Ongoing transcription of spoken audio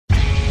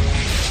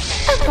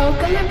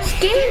Apocalypse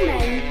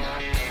Gaming.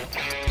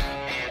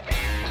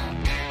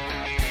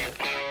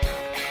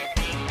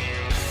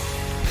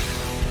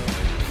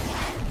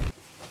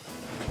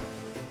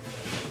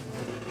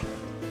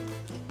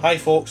 Hi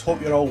folks,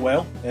 hope you're all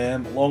well.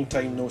 Long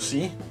time no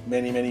see,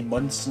 many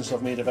months since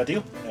I've made a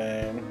video.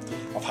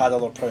 I've had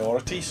other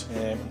priorities,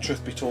 and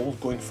truth be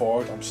told, going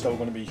forward I'm still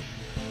going to be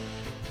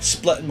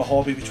splitting my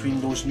hobby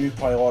between those new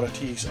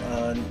priorities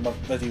and my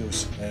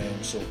videos.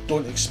 So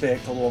don't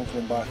expect, although I'm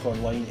coming back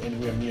online,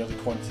 anywhere near the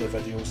quantity of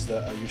videos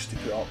that I used to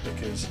put up,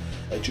 because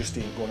it just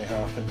ain't going to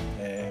happen,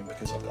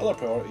 because I've got other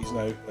priorities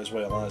now as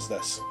well as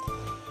this.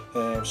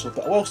 But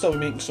I will still be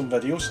making some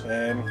videos.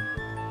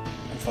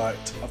 In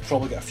fact, I've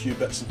probably got a few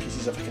bits and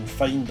pieces if I can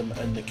find them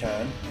in the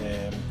can.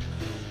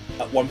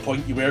 At one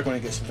point you were going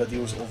to get some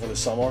videos over the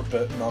summer,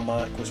 but my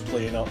Mac was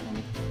playing up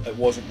and it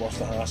wasn't worth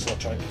the hassle of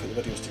trying to put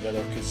the videos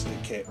together because they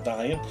kept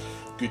dying.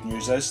 Good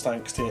news is,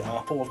 thanks to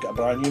Apple, I've got a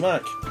brand new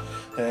Mac,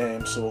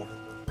 so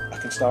I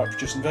can start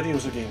producing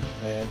videos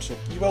again. So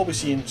you will be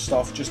seeing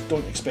stuff, just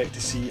don't expect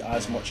to see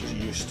as much as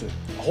you used to.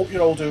 I hope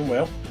you're all doing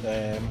well.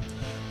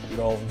 Hope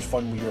you're all having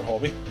fun with your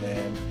hobby.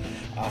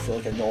 I feel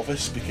like a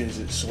novice because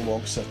it's so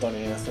long since I've done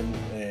anything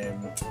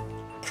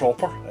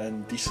proper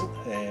and decent,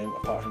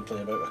 apart from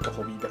playing about a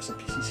couple of wee bits and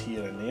pieces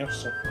here and there.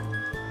 So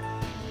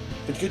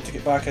it's been good to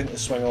get back into the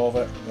swing of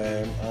it,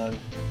 and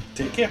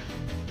take care.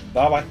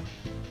 Bye bye.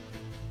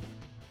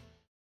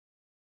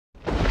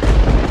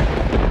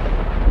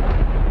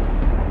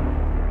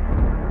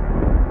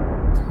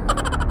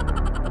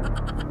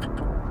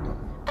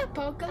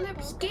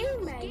 Apocalypse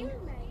Gaming.